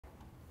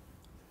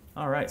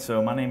All right,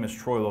 so my name is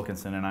Troy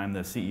Wilkinson and I'm the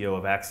CEO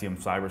of Axiom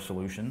Cyber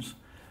Solutions.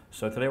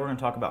 So today we're going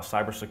to talk about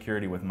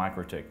cybersecurity with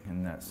MikroTik,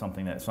 and that's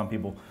something that some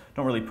people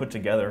don't really put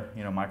together.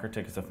 You know,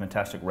 MikroTik is a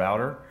fantastic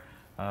router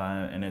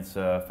and it's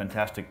a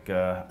fantastic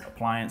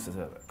appliance. It's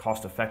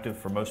cost-effective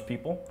for most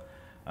people.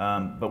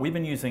 But we've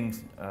been using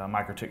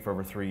MikroTik for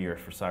over 3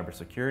 years for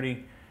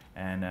cybersecurity,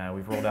 and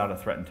we've rolled out a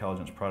threat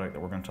intelligence product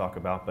that we're going to talk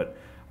about. But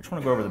I just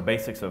want to go over the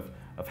basics of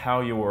how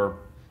your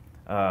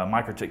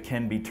MikroTik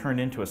can be turned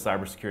into a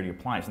cybersecurity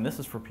appliance. And this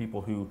is for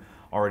people who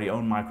already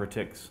own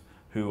MikroTiks,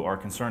 who are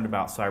concerned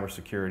about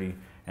cybersecurity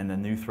and the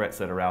new threats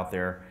that are out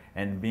there,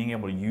 and being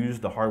able to use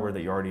the hardware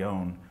that you already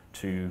own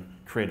to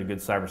create a good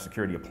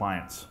cybersecurity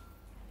appliance.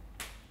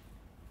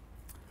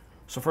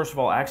 So first of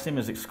all, Axiom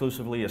is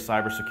exclusively a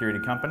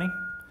cybersecurity company.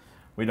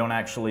 We don't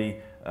actually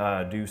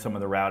do some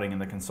of the routing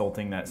and the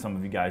consulting that some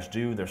of you guys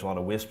do. There's a lot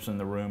of WISPs in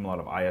the room, a lot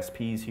of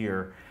ISPs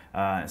here,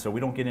 so we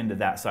don't get into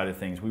that side of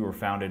things. We were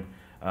founded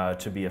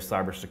to be a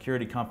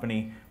cybersecurity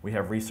company. We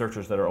have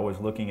researchers that are always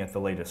looking at the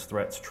latest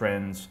threats,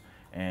 trends,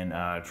 and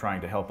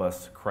trying to help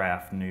us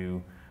craft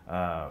new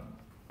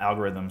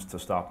algorithms to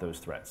stop those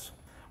threats.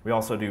 We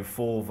also do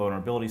full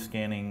vulnerability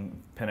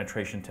scanning,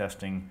 penetration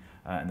testing,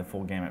 and the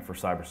full gamut for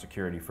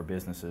cybersecurity for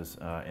businesses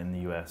in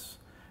the US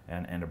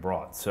and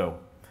abroad. So,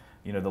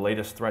 you know, the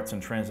latest threats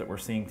and trends that we're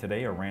seeing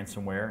today are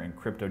ransomware and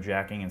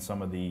cryptojacking, and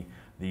some of the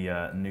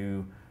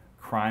new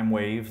crime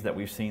waves that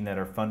we've seen that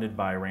are funded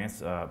by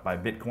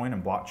Bitcoin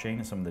and blockchain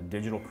and some of the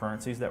digital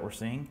currencies that we're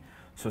seeing.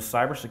 So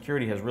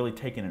cybersecurity has really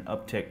taken an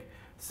uptick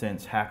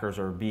since hackers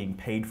are being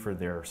paid for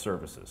their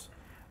services.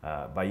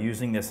 By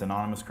using this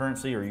anonymous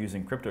currency or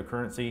using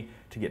cryptocurrency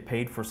to get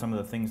paid for some of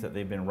the things that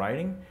they've been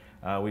writing,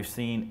 we've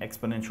seen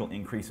exponential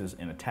increases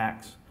in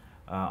attacks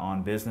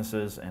on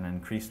businesses and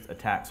increased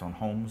attacks on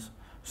homes.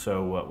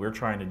 So what we're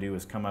trying to do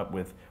is come up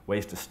with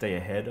ways to stay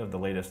ahead of the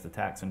latest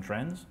attacks and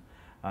trends.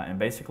 And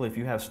basically, if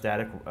you have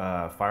static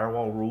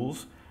firewall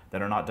rules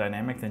that are not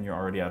dynamic, then you're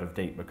already out of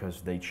date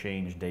because they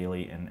change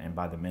daily and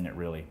by the minute,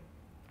 really.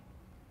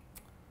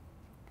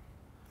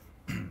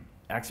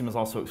 Axiom is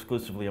also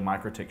exclusively a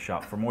MikroTik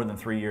shop. For more than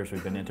 3 years,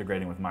 we've been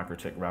integrating with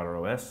MikroTik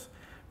RouterOS.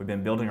 We've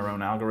been building our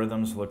own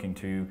algorithms, looking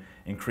to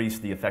increase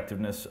the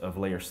effectiveness of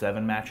layer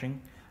 7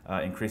 matching,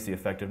 increase the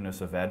effectiveness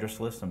of address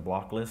lists and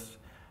block lists,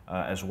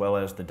 as well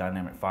as the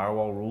dynamic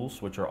firewall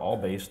rules, which are all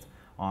based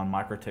on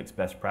MikroTik's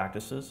best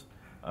practices,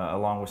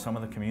 along with some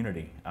of the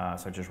community,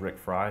 such as Rick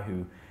Fry,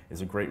 who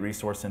is a great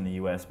resource in the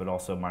US, but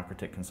also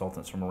MikroTik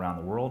consultants from around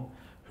the world,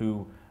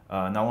 who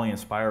not only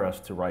inspire us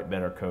to write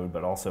better code,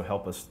 but also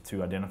help us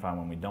to identify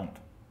when we don't.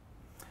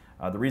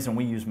 The reason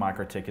we use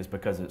MikroTik is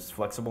because it's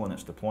flexible in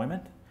its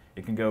deployment.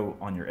 It can go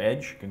on your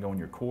edge, it can go in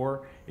your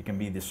core, it can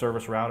be the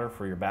service router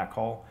for your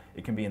backhaul,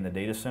 it can be in the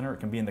data center, it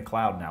can be in the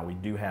cloud now. We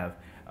do have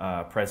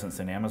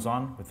presence in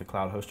Amazon with the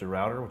cloud-hosted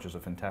router, which is a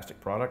fantastic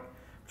product,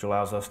 which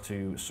allows us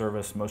to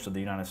service most of the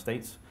United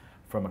States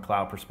from a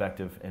cloud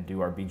perspective and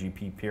do our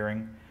BGP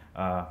peering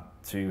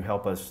to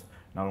help us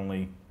not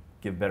only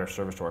give better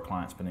service to our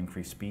clients, but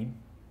increase speed.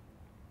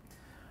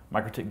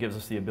 MikroTik gives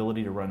us the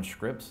ability to run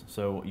scripts,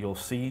 so you'll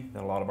see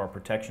that a lot of our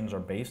protections are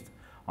based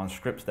on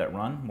scripts that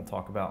run. We'll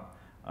talk about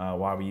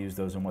why we use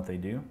those and what they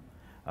do.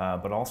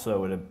 But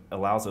also it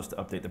allows us to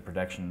update the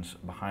protections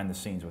behind the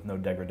scenes with no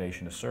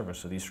degradation to service.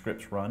 So these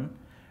scripts run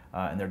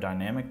and they're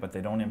dynamic, but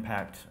they don't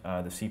impact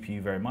the CPU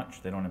very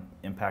much. They don't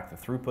impact the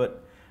throughput,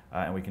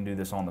 and we can do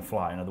this on the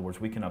fly. In other words,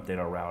 we can update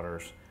our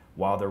routers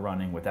while they're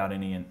running without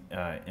any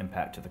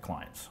impact to the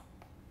clients.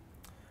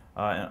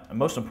 And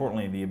most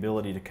importantly, the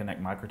ability to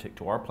connect MikroTik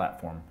to our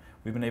platform.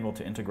 We've been able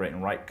to integrate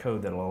and write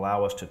code that will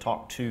allow us to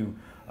talk to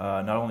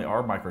not only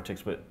our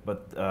MikroTiks,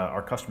 but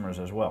our customers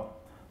as well.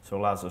 So it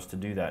allows us to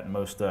do that.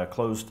 Most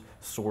closed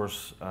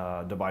source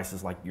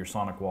devices like your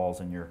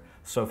SonicWalls and your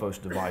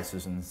Sophos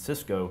devices and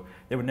Cisco,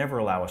 they would never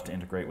allow us to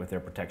integrate with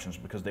their protections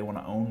because they want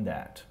to own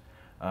that.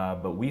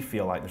 But we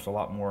feel like there's a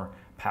lot more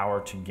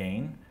power to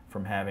gain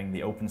from having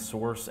the open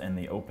source and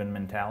the open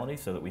mentality,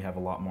 so that we have a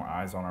lot more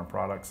eyes on our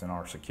products and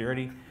our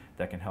security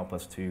that can help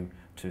us to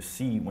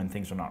see when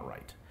things are not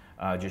right.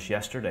 Just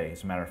yesterday,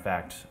 as a matter of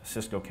fact,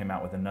 Cisco came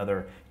out with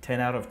another 10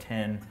 out of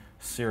 10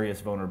 serious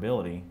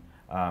vulnerability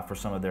for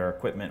some of their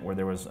equipment where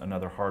there was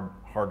another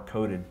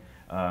hard-coded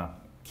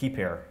key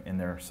pair in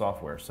their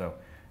software. So,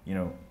 you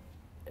know,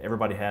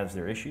 everybody has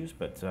their issues,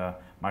 but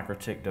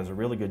MikroTik does a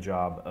really good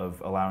job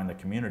of allowing the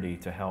community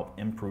to help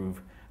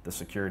improve the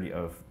security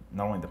of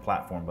not only the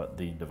platform, but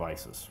the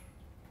devices.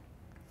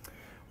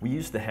 We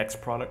use the Hex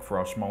product for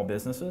our small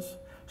businesses.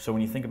 So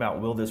when you think about,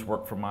 will this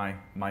work for my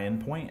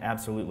endpoint?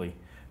 Absolutely.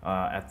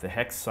 At the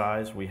Hex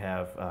size, we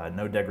have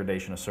no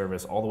degradation of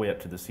service all the way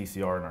up to the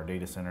CCR in our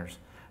data centers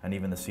and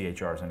even the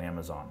CHRs in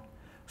Amazon.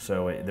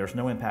 So there's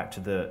no impact to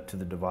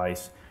the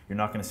device. You're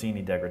not going to see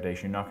any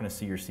degradation. You're not going to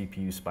see your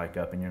CPU spike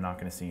up, and you're not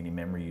going to see any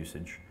memory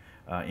usage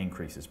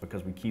increases,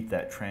 because we keep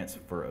that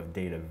transfer of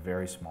data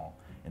very small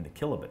in the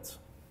kilobits.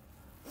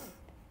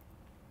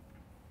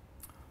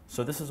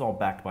 So this is all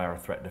backed by our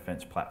threat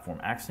defense platform.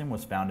 Axiom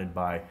was founded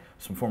by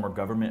some former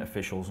government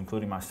officials,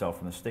 including myself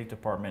from the State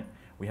Department.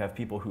 We have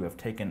people who have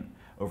taken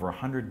over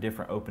 100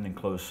 different open and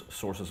closed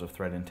sources of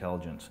threat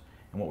intelligence.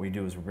 And what we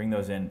do is we bring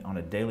those in on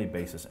a daily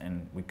basis,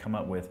 and we come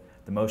up with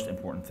the most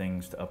important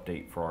things to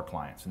update for our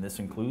clients. And this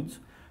includes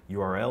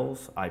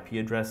URLs,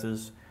 IP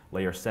addresses,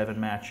 layer 7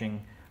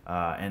 matching,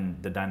 and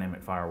the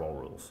dynamic firewall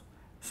rules,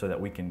 so that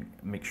we can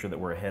make sure that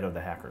we're ahead of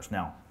the hackers.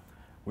 Now,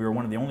 we are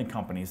one of the only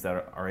companies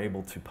that are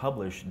able to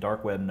publish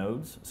dark web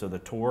nodes. So the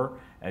Tor,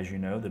 as you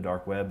know, the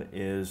dark web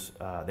is,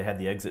 they have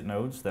the exit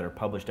nodes that are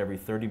published every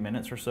 30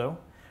 minutes or so.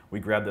 We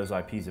grab those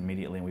IPs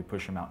immediately and we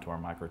push them out to our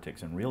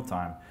MikroTiks in real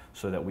time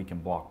so that we can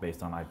block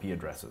based on IP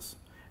addresses.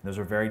 And those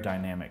are very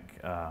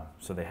dynamic,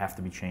 so they have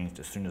to be changed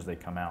as soon as they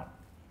come out.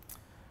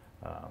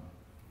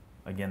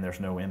 Again, there's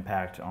no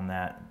impact on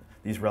that.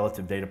 These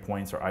relative data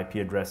points are IP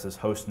addresses,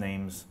 host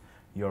names,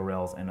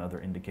 URLs, and other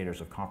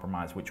indicators of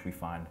compromise, which we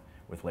find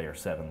with layer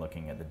 7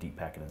 looking at the deep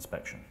packet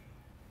inspection.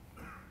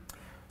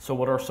 So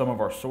what are some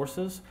of our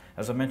sources?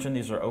 As I mentioned,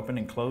 these are open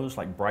and closed,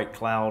 like Bright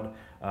Cloud,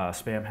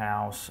 Spam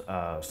House,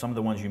 some of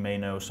the ones you may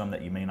know, some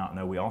that you may not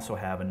know. We also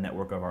have a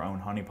network of our own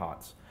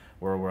honeypots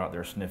where we're out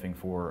there sniffing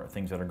for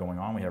things that are going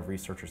on. We have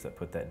researchers that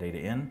put that data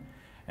in.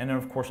 And then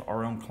of course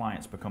our own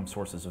clients become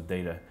sources of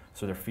data,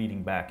 so they're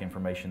feeding back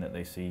information that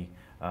they see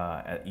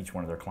at each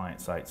one of their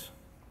client sites.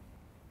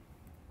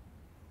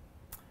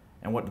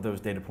 And what do those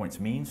data points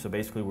mean? So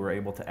basically we're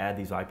able to add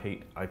these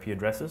IP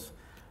addresses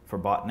for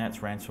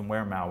botnets,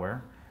 ransomware,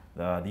 malware,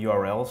 the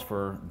URLs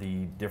for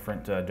the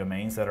different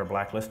domains that are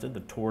blacklisted, the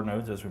Tor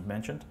nodes as we've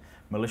mentioned,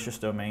 malicious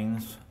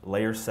domains,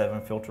 layer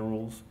 7 filter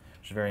rules,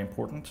 which is very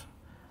important.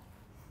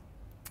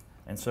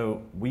 And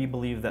so we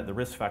believe that the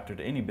risk factor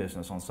to any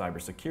business on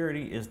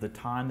cybersecurity is the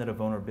time that a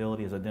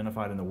vulnerability is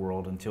identified in the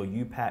world until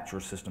you patch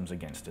your systems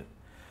against it.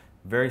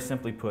 Very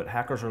simply put,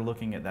 hackers are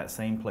looking at that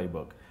same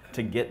playbook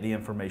to get the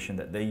information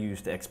that they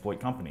use to exploit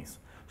companies.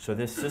 So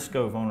this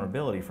Cisco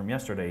vulnerability from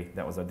yesterday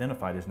that was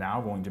identified is now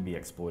going to be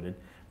exploited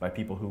by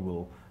people who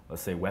will,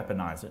 let's say,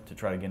 weaponize it to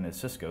try to get into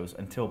Cisco's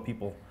until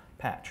people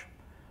patch.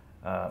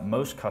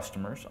 Most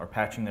customers are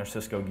patching their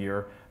Cisco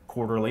gear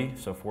quarterly,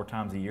 so 4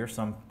 times a year.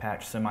 Some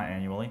patch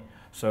semi-annually.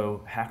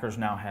 So hackers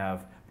now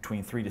have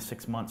between 3 to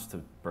 6 months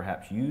to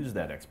perhaps use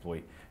that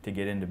exploit to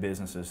get into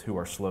businesses who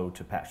are slow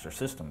to patch their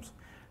systems.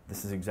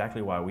 This is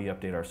exactly why we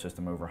update our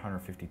system over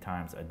 150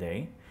 times a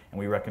day, and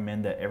we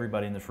recommend that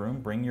everybody in this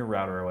room bring your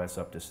RouterOS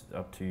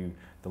up to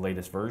the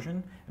latest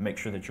version and make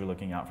sure that you're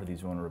looking out for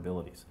these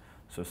vulnerabilities.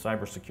 So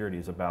cybersecurity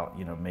is about,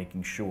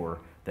 making sure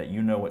that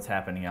you know what's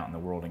happening out in the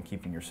world and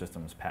keeping your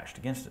systems patched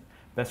against it.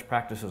 Best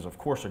practices, of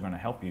course, are going to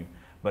help you,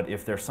 but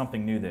if there's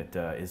something new that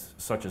is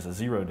such as a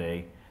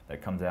 0-day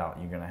that comes out,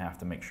 you're going to have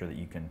to make sure that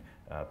you can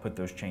put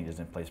those changes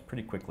in place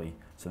pretty quickly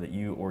so that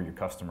you or your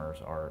customers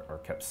are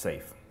kept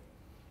safe.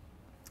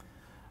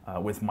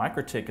 With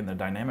MikroTik and the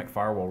dynamic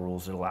firewall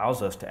rules, it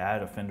allows us to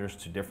add offenders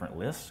to different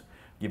lists.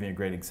 I'll give you a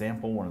great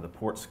example, one of the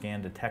port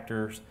scan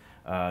detectors,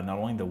 not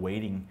only the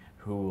weighting,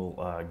 who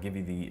will give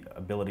you the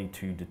ability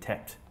to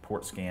detect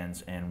port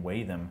scans and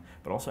weigh them,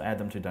 but also add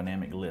them to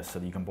dynamic lists so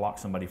that you can block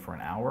somebody for an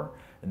hour,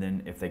 and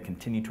then if they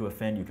continue to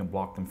offend, you can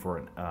block them for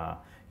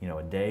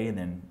a day, and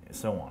then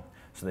so on,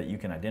 so that you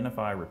can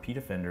identify repeat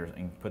offenders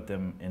and put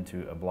them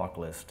into a block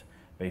list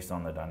based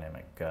on the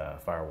dynamic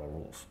firewall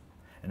rules.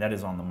 And that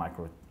is on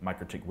the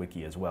MikroTik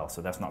wiki as well.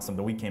 So that's not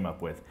something we came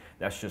up with.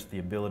 That's just the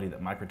ability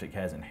that MikroTik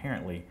has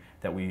inherently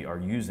that we are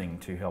using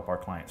to help our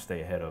clients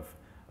stay ahead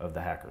of the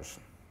hackers.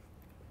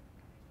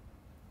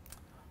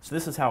 So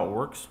this is how it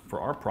works for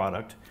our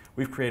product.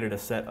 We've created a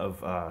set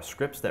of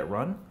scripts that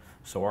run.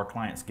 So our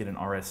clients get an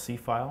RSC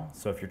file.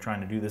 So if you're trying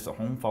to do this at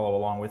home, follow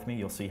along with me.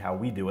 You'll see how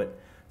we do it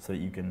so that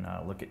you can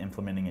look at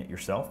implementing it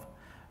yourself.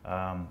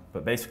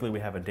 But basically we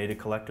have a data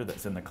collector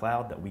that's in the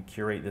cloud that we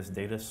curate this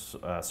data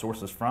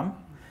sources from.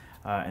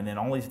 And then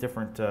all these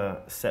different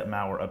set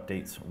malware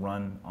updates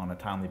run on a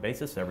timely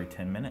basis every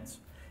 10 minutes.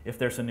 If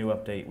there's a new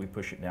update, we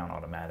push it down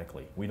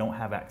automatically. We don't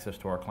have access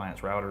to our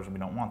clients' routers, and we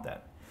don't want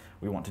that.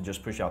 We want to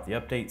just push out the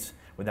updates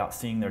without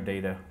seeing their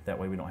data. That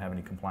way we don't have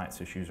any compliance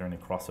issues or any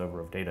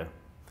crossover of data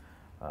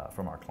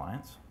from our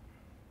clients.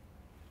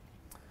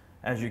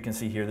 As you can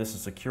see here, this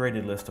is a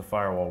curated list of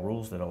firewall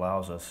rules that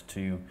allows us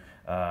to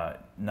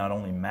not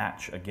only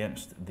match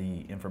against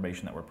the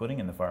information that we're putting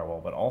in the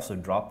firewall, but also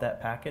drop that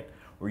packet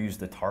or use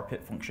the tar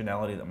pit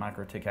functionality that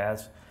MikroTik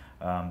has.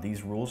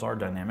 These rules are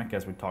dynamic,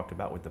 as we talked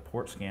about with the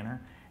port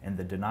scanner, and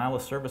the denial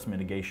of service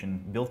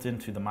mitigation built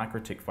into the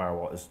MikroTik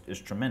firewall is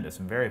tremendous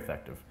and very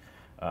effective.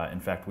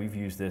 In fact, we've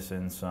used this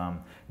in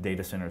some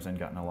data centers and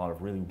gotten a lot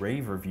of really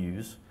rave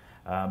reviews.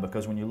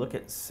 Because when you look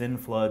at SYN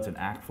floods and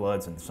ACK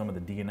floods and some of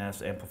the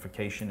DNS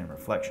amplification and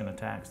reflection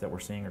attacks that we're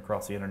seeing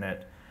across the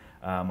internet,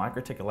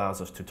 MikroTik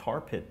allows us to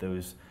tar pit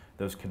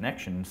those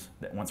connections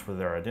that once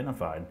they're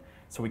identified,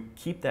 so we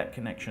keep that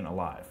connection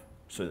alive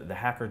so that the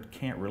hacker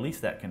can't release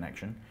that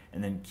connection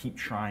and then keep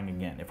trying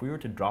again. If we were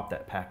to drop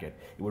that packet,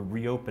 it would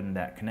reopen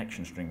that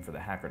connection string for the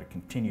hacker to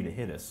continue to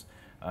hit us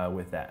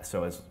with that.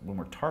 So when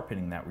we're tar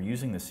pitting that, we're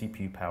using the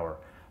CPU power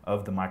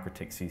of the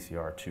MikroTik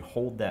CCR to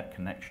hold that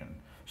connection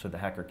so the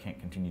hacker can't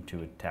continue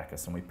to attack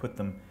us. And we put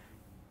them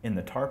in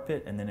the tar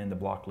pit and then in the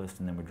block list,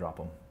 and then we drop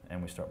them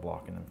and we start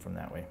blocking them from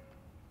that way.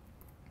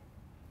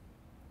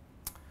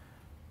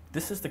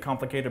 This is the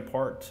complicated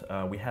part.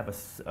 We have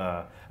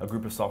a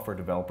group of software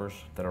developers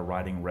that are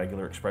writing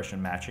regular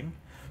expression matching.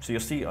 So you'll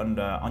see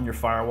on your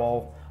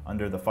firewall,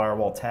 under the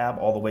firewall tab,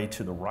 all the way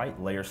to the right,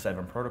 layer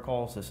 7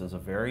 protocols. This is a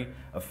very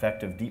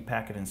effective deep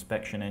packet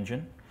inspection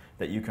engine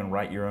that you can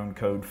write your own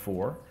code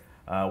for.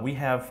 We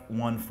have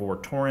one for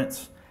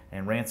torrents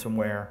and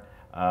ransomware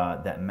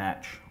that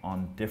match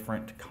on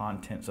different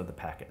contents of the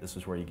packet. This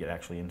is where you get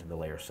actually into the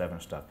layer 7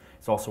 stuff.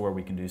 It's also where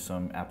we can do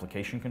some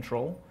application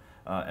control,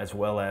 as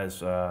well as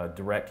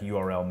direct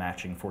URL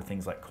matching for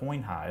things like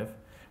CoinHive,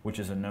 which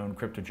is a known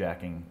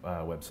cryptojacking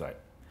website.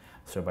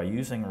 So by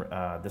using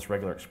this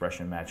regular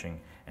expression matching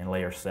and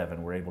layer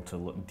 7, we're able to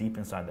look deep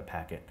inside the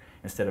packet.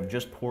 Instead of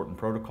just port and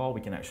protocol,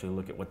 we can actually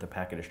look at what the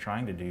packet is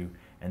trying to do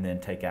and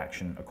then take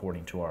action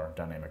according to our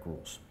dynamic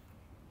rules.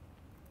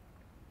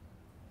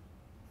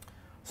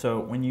 So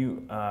when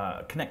you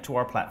connect to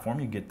our platform,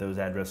 you get those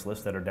address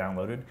lists that are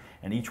downloaded,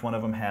 and each one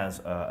of them has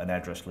an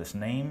address list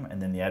name,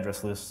 and then the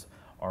address lists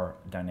are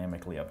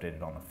dynamically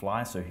updated on the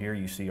fly. So here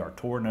you see our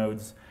Tor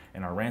nodes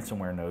and our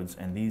ransomware nodes,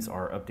 and these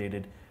are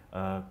updated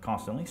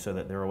constantly so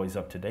that they're always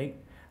up to date.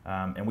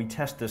 And we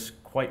test this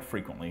quite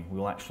frequently.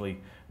 We'll actually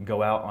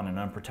go out on an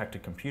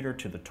unprotected computer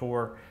to the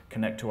Tor,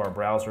 connect to our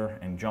browser,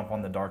 and jump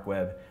on the dark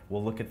web.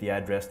 We'll look at the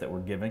address that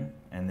we're giving,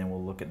 and then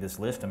we'll look at this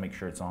list and make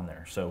sure it's on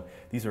there. So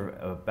these are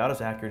about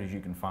as accurate as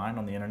you can find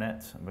on the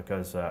internet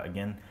because,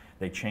 again,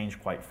 they change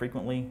quite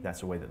frequently.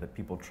 That's the way that the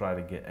people try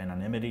to get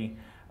anonymity.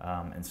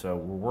 And so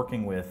we're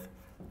working with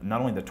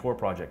not only the Tor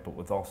project, but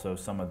with also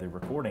some of the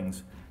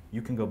recordings.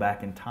 You can go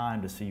back in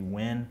time to see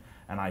when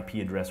an IP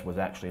address was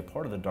actually a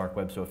part of the dark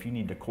web. So if you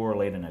need to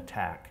correlate an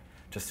attack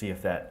to see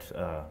if that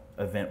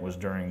event was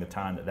during the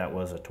time that that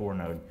was a Tor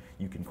node,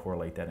 you can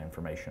correlate that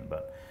information.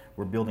 But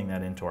we're building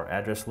that into our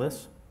address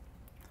list.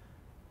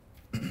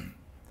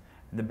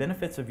 The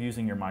benefits of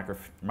using your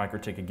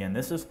MikroTik, again,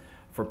 this is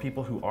for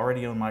people who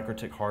already own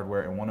MikroTik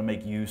hardware and want to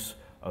make use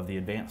of the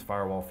advanced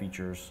firewall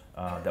features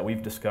that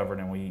we've discovered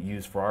and we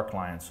use for our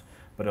clients,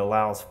 but it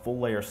allows full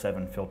layer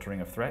 7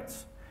 filtering of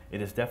threats.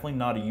 It is definitely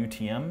not a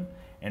UTM,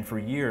 and for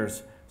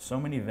years, so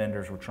many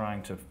vendors were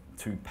trying to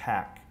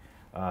pack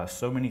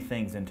so many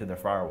things into their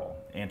firewall,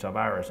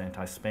 antivirus,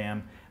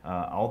 anti-spam,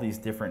 all these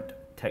different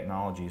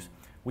technologies.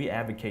 We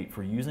advocate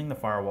for using the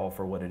firewall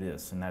for what it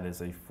is, and that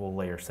is a full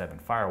layer 7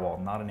 firewall,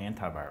 not an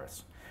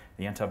antivirus.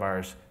 The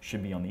antivirus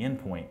should be on the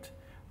endpoint,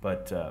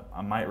 but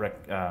I might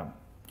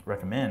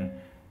recommend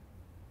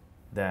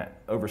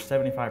that over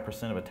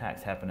 75% of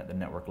attacks happen at the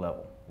network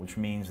level, which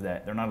means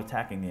that they're not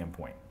attacking the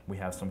endpoint. We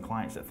have some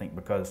clients that think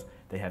because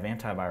they have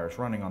antivirus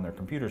running on their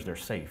computers, they're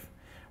safe.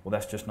 Well,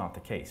 that's just not the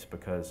case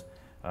because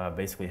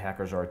basically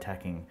hackers are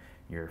attacking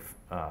your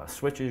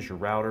switches, your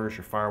routers,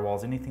 your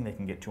firewalls, anything they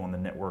can get to on the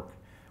network,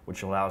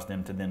 which allows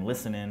them to then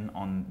listen in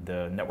on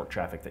the network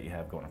traffic that you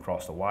have going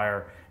across the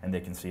wire, and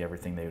they can see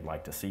everything they would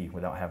like to see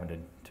without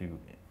having to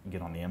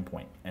get on the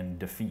endpoint and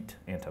defeat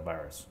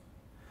antivirus.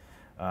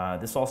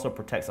 This also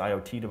protects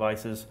IoT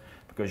devices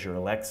because your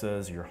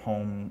Alexas, your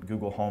home,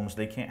 Google Homes,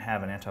 they can't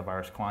have an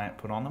antivirus client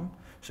put on them,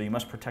 so you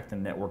must protect the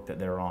network that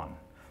they're on.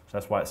 So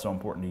that's why it's so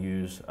important to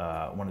use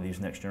one of these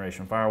next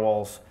generation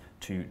firewalls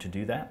to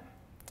do that.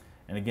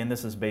 And again,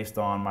 this is based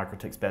on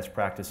MikroTik's best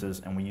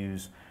practices, and we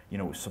use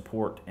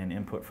support and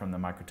input from the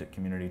MikroTik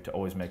community to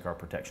always make our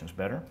protections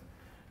better.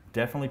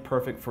 Definitely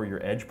perfect for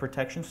your edge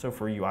protection. So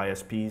for you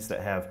ISPs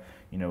that have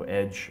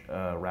edge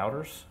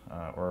routers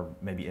or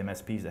maybe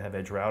MSPs that have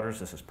edge routers,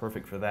 this is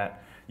perfect for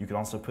that. You can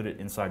also put it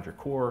inside your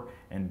core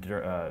and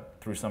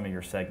through some of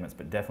your segments,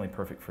 but definitely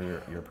perfect for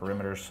your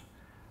perimeters.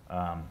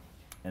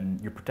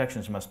 And your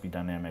protections must be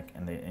dynamic,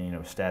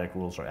 and static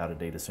rules are out of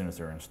date as soon as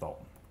they're installed.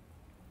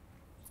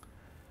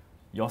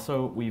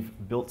 We've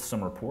built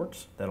some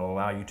reports that will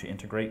allow you to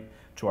integrate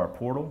to our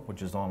portal,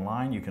 which is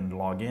online. You can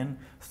log in,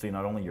 see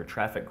not only your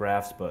traffic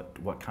graphs, but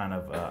what kind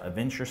of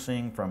events you're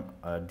seeing from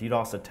a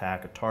DDoS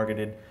attack, a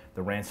targeted,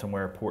 the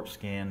ransomware, port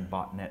scan,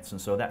 botnets,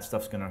 and so that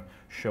stuff's going to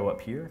show up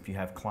here. If you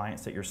have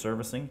clients that you're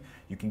servicing,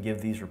 you can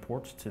give these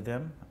reports to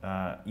them,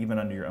 even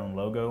under your own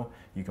logo.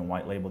 You can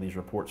white label these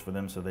reports for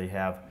them so they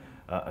have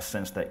a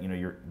sense that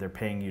they're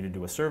paying you to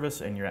do a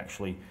service and you're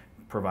actually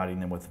providing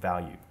them with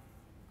value.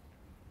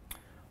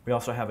 We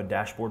also have a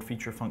dashboard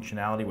feature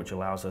functionality which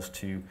allows us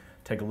to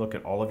take a look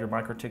at all of your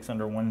MikroTiks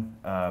under one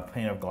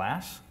pane of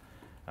glass.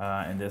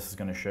 And this is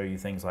going to show you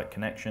things like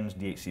connections,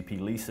 DHCP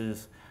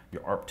leases,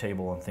 your ARP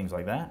table, and things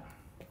like that.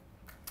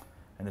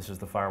 And this is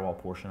the firewall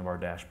portion of our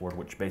dashboard,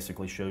 which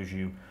basically shows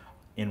you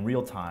in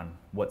real time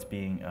what's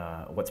being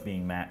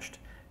matched,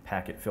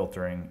 packet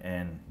filtering,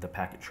 and the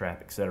packet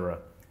trap, etc.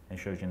 And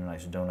shows you in a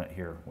nice donut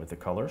here with the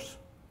colors.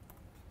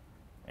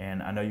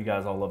 And I know you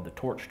guys all love the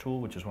torch tool,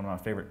 which is one of my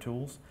favorite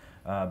tools,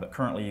 but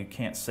currently you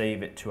can't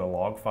save it to a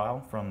log file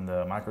from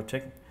the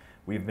MikroTik.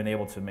 We've been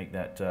able to make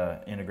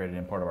that integrated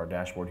in part of our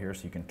dashboard here,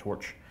 so you can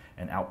torch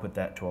and output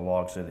that to a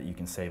log so that you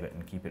can save it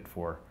and keep it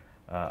for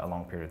a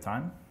long period of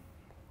time.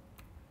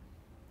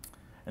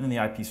 And then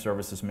the IP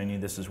services menu,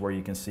 this is where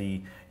you can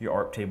see your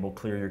ARP table,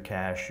 clear your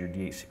cache, your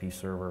DHCP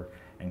server,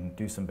 and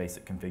do some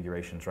basic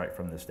configurations right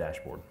from this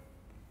dashboard.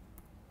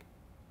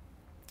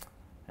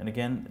 And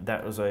again,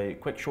 that was a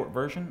quick short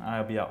version.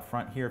 I'll be out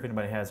front here if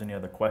anybody has any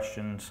other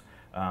questions.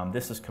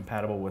 This is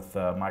compatible with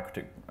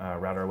MikroTik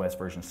RouterOS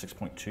version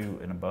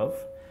 6.2 and above,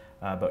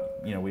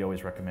 but we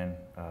always recommend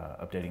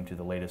updating to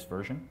the latest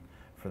version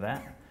for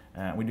that.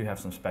 We do have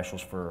some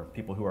specials for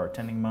people who are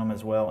attending MUM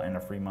as well, and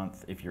a free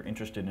month if you're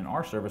interested in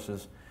our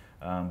services.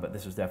 But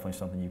this is definitely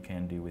something you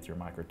can do with your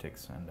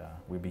MikroTiks, and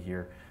we'll be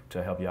here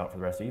to help you out for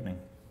the rest of the evening.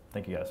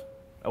 Thank you, guys.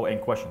 Oh, and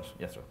questions?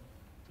 Yes, sir.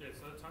 Yeah,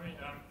 so tell me,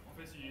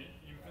 obviously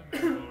you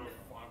implement a lot of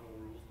firewall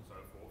rules and so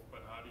forth,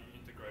 but how do you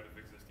integrate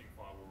with existing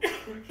firewall rules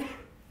to make sure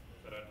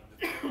that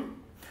they don't interfere?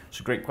 It's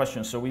a great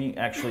question. So we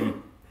actually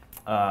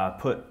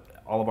put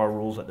all of our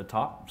rules at the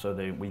top, so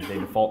they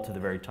default to the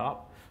very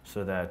top,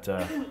 so that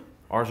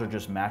ours are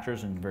just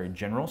matchers and very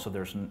general, so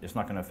it's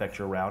not going to affect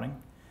your routing.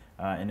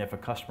 And if a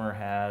customer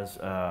has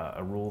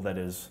a rule that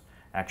is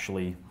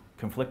actually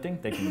conflicting,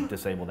 they can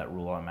disable that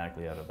rule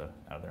automatically out of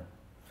there.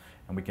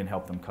 And we can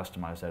help them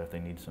customize that if they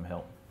need some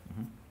help.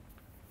 Mm-hmm.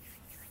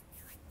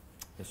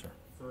 Yes, sir.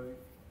 So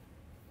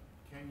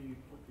can you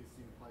put this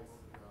in place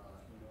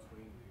in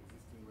between the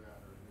existing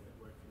router and the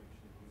network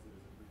connection and use it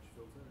as a bridge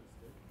filter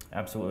instead?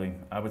 Absolutely.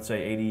 I would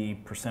say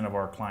 80% of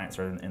our clients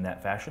are in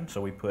that fashion.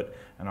 So we put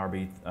an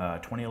RB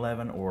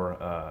 2011 or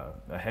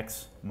a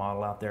hex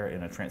model out there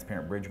in a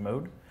transparent bridge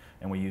mode,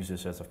 and we use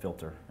this as a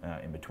filter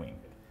in between.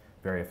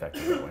 Very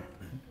effective that way.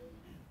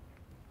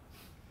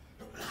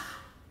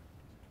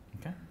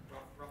 Okay.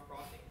 Rough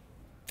pricing?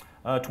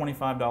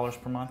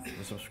 $25 per month,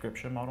 the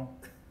subscription model.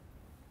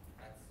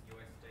 That's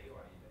USD or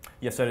AUD?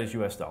 Yes, that is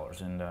US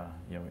dollars, and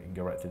you can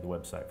go right through the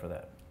website for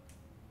that.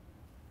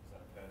 Is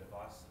that per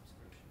device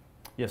subscription?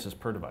 Yes, it's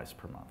per device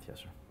per month, yes,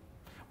 sir.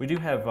 We do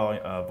have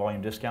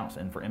volume discounts,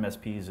 and for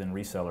MSPs and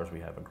resellers, we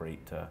have a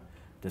great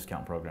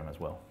discount program as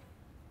well.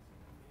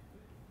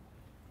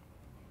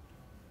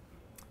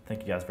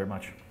 Thank you guys very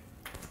much.